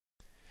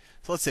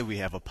So let's say we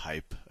have a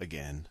pipe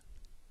again.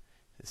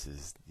 This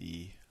is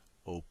the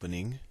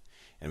opening,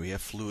 and we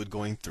have fluid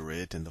going through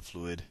it, and the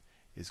fluid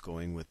is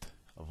going with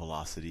a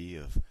velocity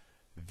of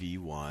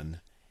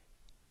v1.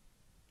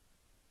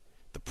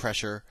 The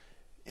pressure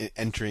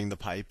entering the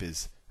pipe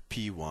is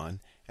p1,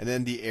 and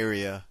then the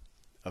area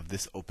of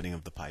this opening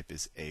of the pipe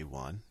is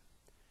a1.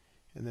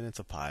 And then it's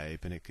a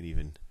pipe, and it can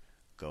even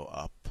go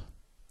up.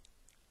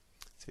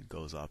 So it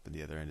goes up, and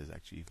the other end is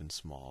actually even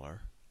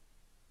smaller.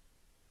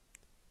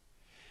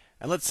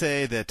 And let's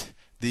say that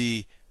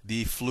the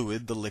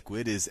fluid, the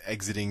liquid, is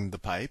exiting the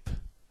pipe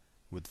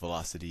with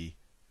velocity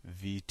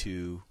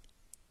v2.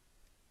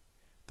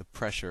 The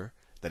pressure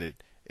that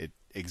it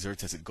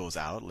exerts as it goes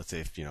out. Let's say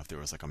if there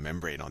was like a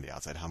membrane on the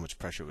outside, how much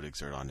pressure it would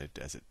exert on it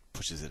as it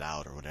pushes it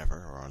out or whatever,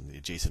 or on the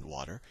adjacent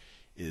water,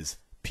 is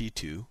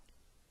p2.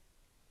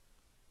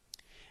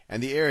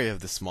 And the area of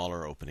the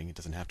smaller opening, it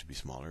doesn't have to be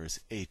smaller, is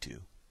a2.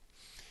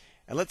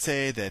 And let's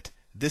say that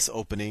this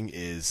opening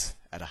is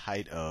at a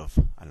height of,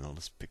 I don't know,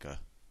 let's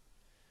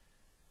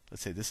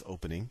say this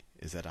opening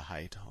is at a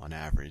height on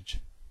average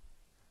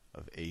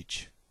of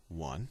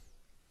h1.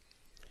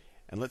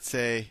 And let's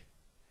say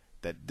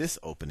that this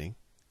opening,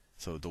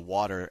 so the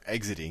water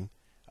exiting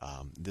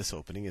this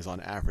opening, is on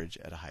average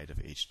at a height of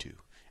h2.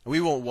 And we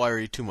won't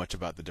worry too much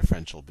about the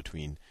differential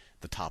between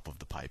the top of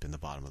the pipe and the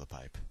bottom of the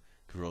pipe,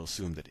 because we'll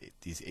assume that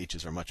these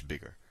h's are much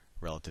bigger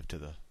relative to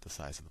the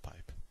size of the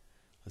pipe.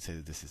 Let's say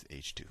that this is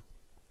h2.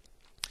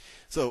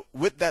 So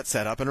with that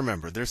setup, and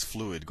remember, there's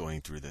fluid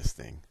going through this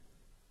thing.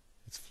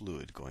 It's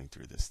fluid going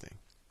through this thing.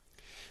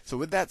 So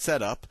with that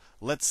setup,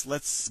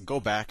 let's go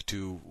back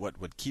to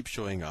what keeps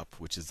showing up,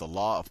 which is the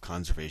law of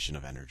conservation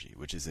of energy,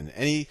 which is in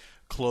any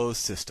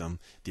closed system,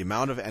 the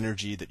amount of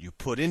energy that you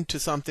put into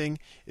something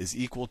is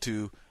equal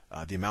to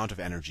the amount of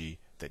energy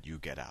that you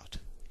get out.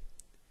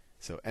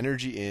 So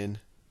energy in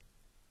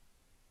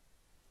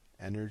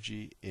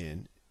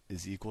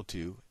is equal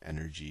to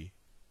energy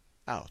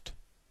out.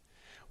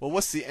 Well,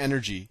 what's the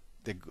energy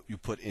that you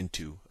put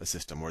into a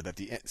system, or that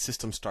the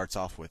system starts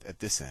off with at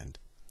this end?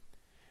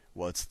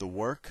 Well, it's the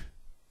work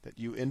that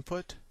you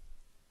input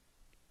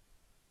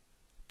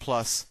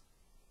plus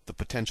the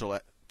potential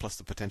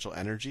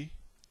energy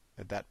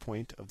at that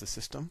point of the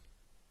system,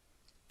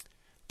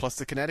 plus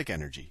the kinetic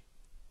energy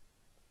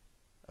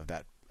of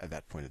that at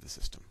that point of the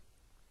system.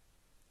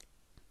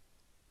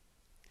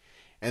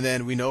 And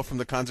then we know from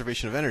the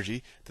conservation of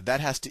energy that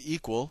that has to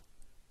equal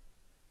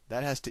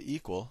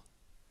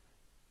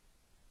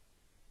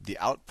the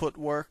output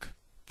work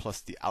plus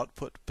the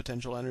output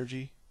potential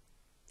energy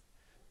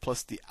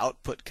plus the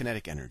output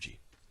kinetic energy.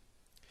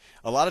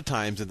 A lot of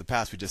times in the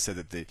past we just said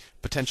that the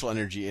potential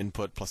energy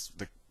input plus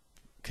the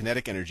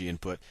kinetic energy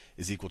input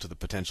is equal to the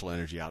potential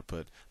energy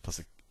output plus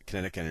the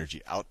kinetic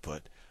energy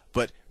output.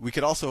 But we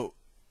could also,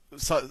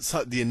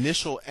 the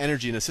initial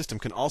energy in a system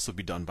can also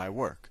be done by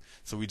work.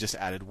 So we just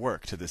added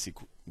work to this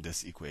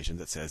equation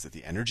that says that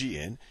the energy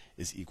in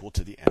is equal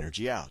to the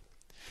energy out.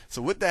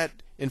 So with that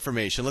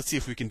information, let's see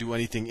if we can do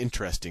anything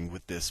interesting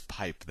with this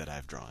pipe that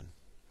I've drawn.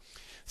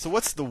 So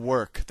what's the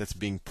work that's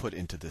being put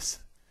into this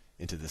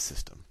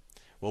system?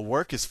 Well,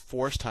 work is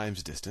force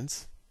times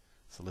distance.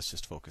 So let's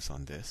just focus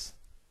on this.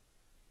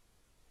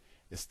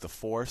 It's the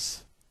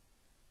force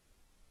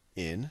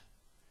in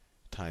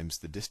times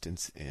the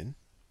distance in.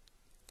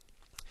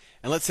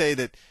 And let's say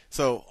that,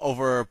 so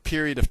over a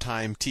period of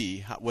time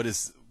t, what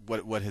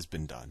has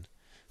been done?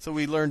 So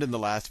we learned in the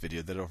last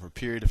video that over a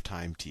period of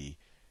time t,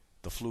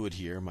 the fluid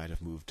here might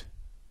have moved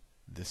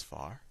this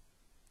far.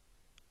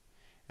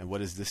 And what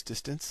is this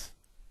distance?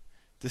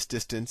 This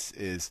distance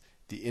is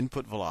the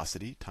input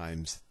velocity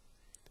times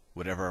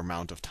whatever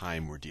amount of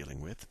time we're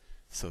dealing with,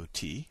 so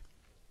t.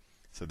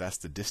 So that's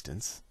the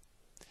distance.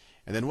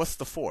 And then what's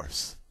the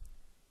force?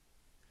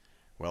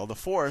 Well, the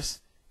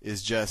force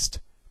is just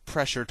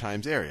pressure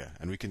times area,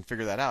 and we can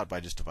figure that out by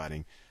just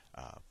dividing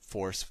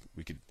force.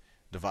 We could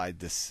divide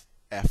this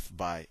F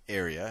by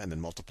area and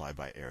then multiply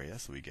by area,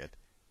 so we get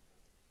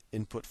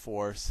input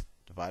force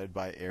divided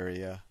by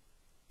area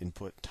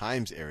input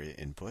times area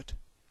input,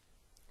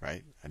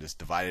 right? I just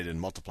divided and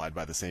multiplied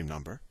by the same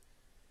number,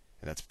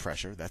 and that's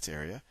pressure, that's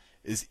area,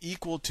 is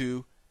equal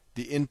to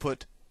the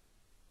input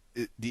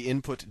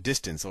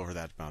distance over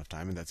that amount of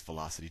time, and that's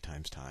velocity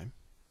times time,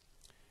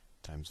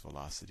 times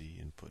velocity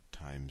input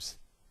times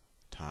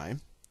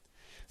time.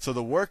 So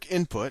the work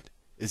input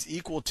is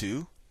equal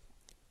to,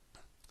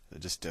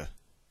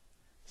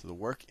 so the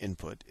work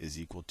input is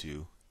equal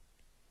to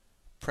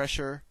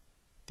pressure,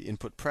 the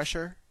input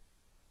pressure,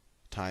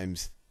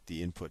 times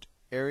the input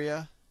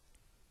area,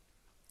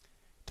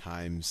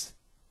 times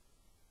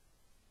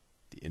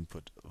the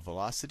input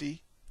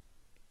velocity,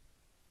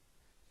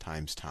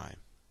 times time,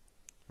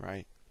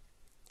 right?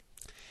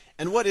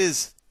 And what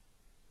is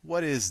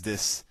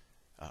this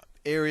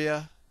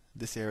area,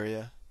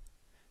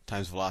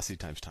 times velocity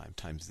times time,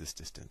 times this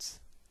distance?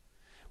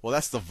 Well,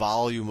 that's the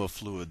volume of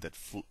fluid that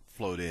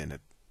flowed in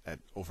at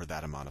over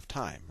that amount of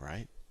time,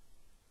 right?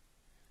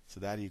 So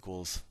that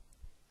equals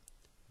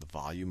the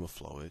volume of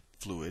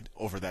fluid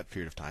over that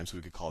period of time. So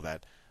we could call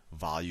that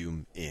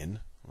volume in,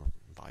 or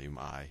volume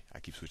I. I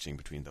keep switching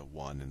between the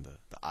 1 and the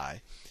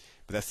I.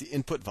 But that's the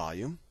input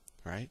volume,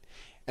 right?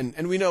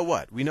 And we know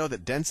what? We know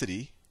that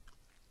density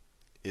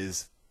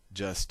is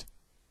just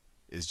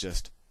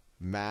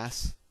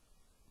mass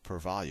per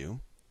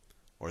volume,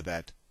 or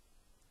that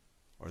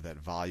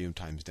volume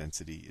times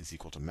density is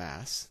equal to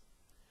mass.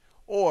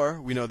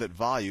 Or we know that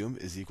volume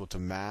is equal to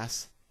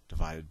mass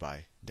divided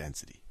by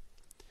density.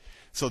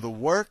 So the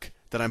work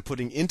that I'm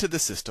putting into the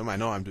system, I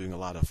know I'm doing a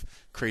lot of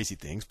crazy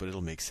things, but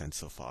it'll make sense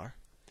so far.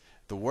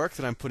 The work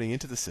that I'm putting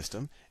into the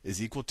system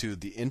is equal to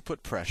the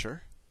input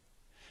pressure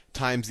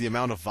times the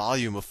amount of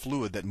volume of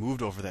fluid that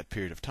moved over that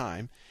period of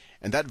time.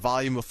 And that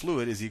volume of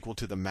fluid is equal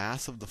to the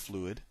mass of the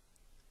fluid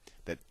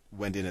that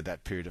went in at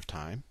that period of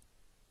time.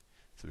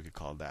 So we could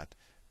call that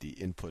the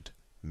input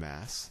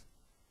mass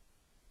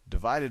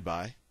divided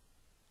by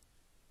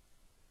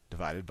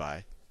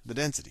the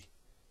density,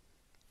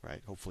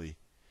 right? Hopefully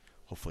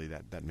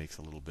that makes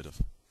a little bit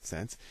of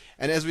sense.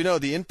 And as we know,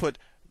 the input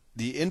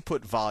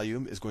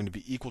volume is going to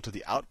be equal to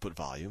the output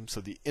volume. So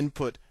the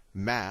input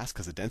mass,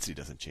 because the density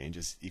doesn't change,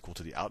 is equal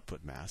to the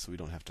output mass. So we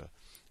don't have to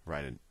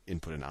write an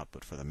input and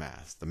output for the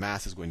mass. The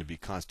mass is going to be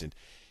constant.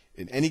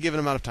 In any given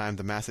amount of time,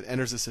 the mass that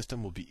enters the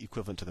system will be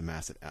equivalent to the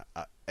mass that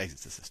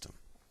exits the system.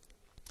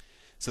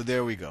 So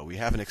there we go. We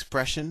have an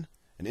expression,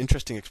 an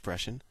interesting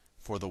expression,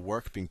 for the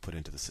work being put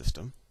into the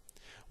system.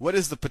 What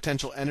is the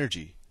potential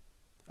energy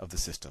of the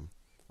system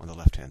on the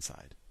left-hand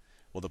side?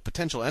 Well, the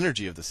potential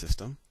energy of the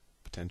system,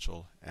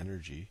 potential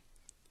energy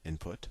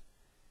input,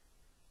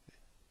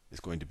 is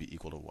going to be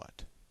equal to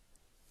what?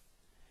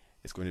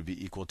 It's going to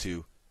be equal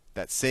to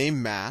that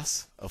same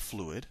mass of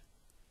fluid,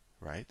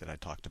 right, that I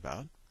talked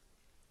about.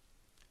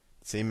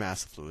 Same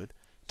mass of fluid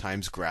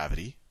times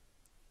gravity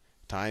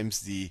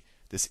times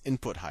this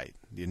input height,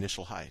 the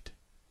initial height,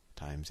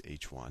 times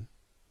h1.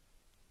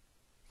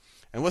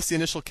 And what's the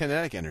initial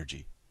kinetic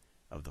energy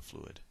of the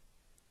fluid?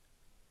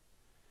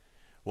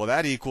 Well,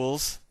 that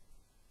equals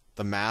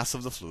the mass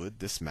of the fluid,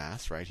 this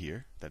mass right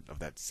here, of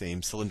that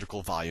same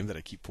cylindrical volume that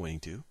I keep pointing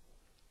to,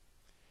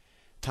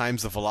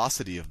 times the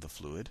velocity of the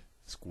fluid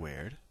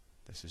squared.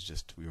 This is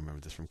just, we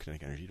remember this from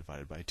kinetic energy,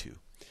 divided by 2.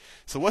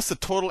 So what's the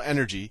total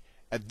energy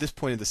at this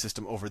point in the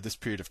system over this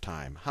period of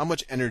time? How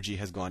much energy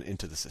has gone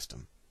into the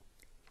system?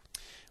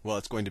 Well,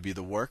 it's going to be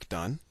the work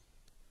done,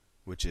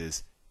 which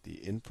is the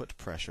input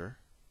pressure.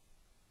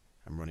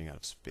 I'm running out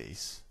of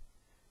space.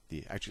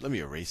 Actually, let me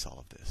erase all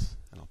of this,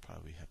 and I'll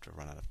probably have to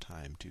run out of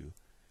time too.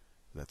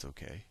 That's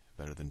okay.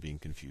 Better than being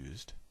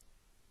confused.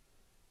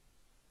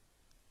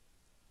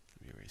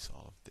 Let me erase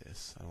all of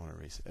this. I don't want to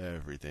erase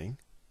everything.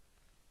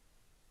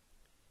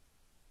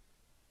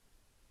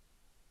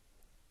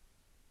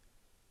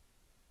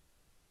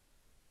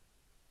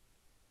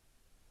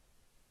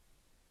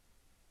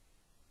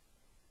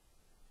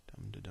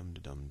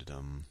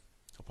 Dum-da-dum-da-dum-da-dum.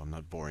 Hope I'm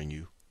not boring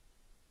you.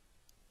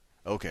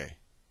 Okay,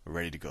 we're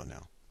ready to go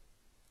now.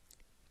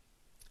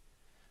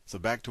 So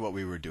back to what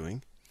we were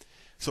doing.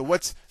 So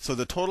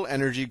the total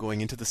energy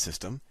going into the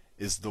system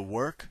is the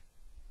work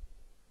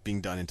being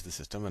done into the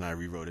system, and I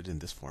rewrote it in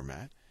this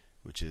format,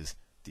 which is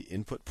the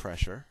input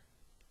pressure,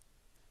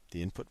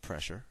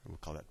 we'll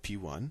call that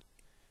P1,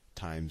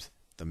 times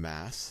the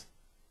mass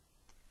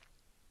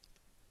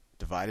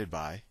divided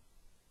by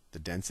the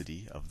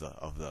density of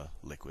the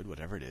liquid,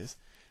 whatever it is.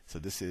 So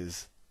this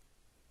is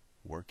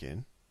work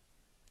in,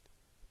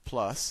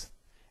 plus,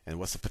 and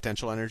what's the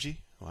potential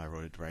energy? Well, I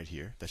wrote it right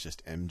here. That's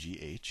just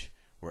mgh,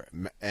 where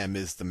m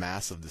is the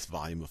mass of this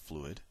volume of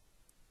fluid.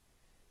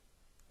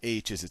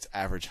 H is its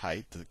average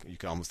height. You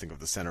can almost think of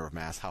the center of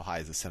mass. How high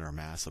is the center of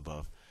mass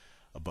above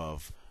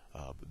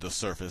the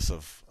surface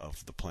of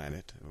the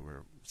planet?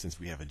 Since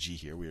we have a g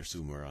here, we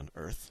assume we're on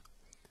Earth.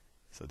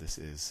 So this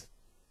is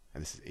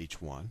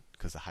h1,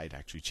 because the height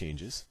actually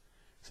changes.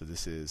 So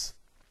this is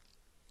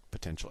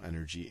potential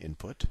energy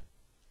input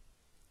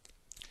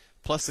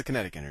plus the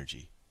kinetic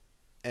energy,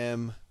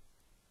 mv1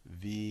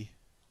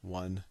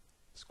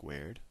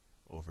 squared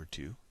over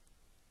 2.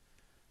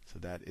 So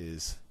that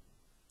is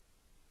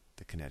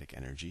the kinetic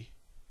energy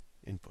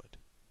input,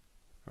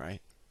 right?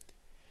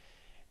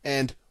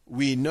 And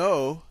we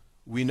know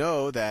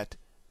that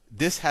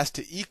this has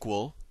to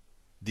equal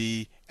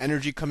the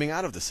energy coming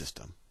out of the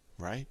system,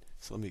 right?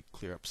 So let me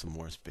clear up some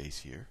more space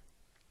here.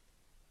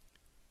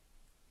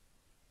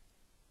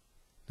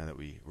 Now that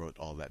we wrote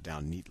all that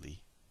down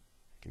neatly,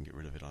 I can get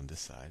rid of it on this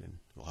side, and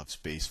we'll have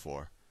space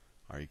for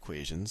our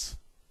equations.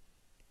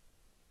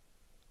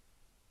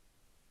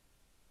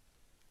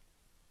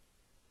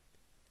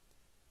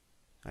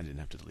 I didn't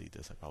have to delete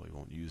this. I probably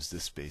won't use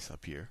this space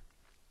up here.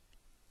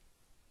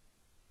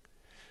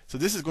 So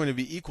this is going to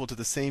be equal to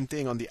the same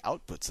thing on the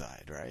output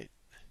side, right?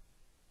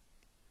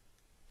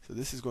 So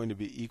this is going to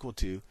be equal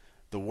to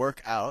the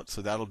work out,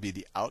 so that'll be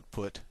the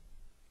output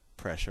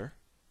pressure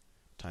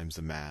times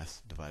the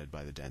mass divided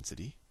by the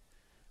density,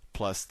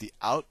 plus the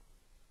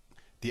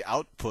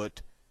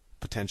output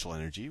potential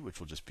energy, which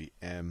will just be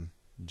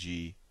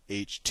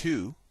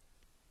mgh2,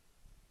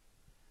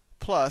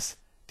 plus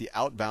the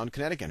outbound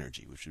kinetic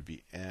energy, which would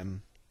be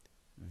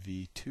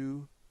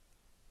V2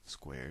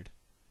 squared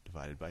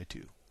divided by 2.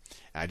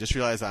 And I just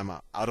realized I'm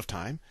out of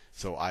time,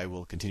 so I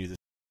will continue this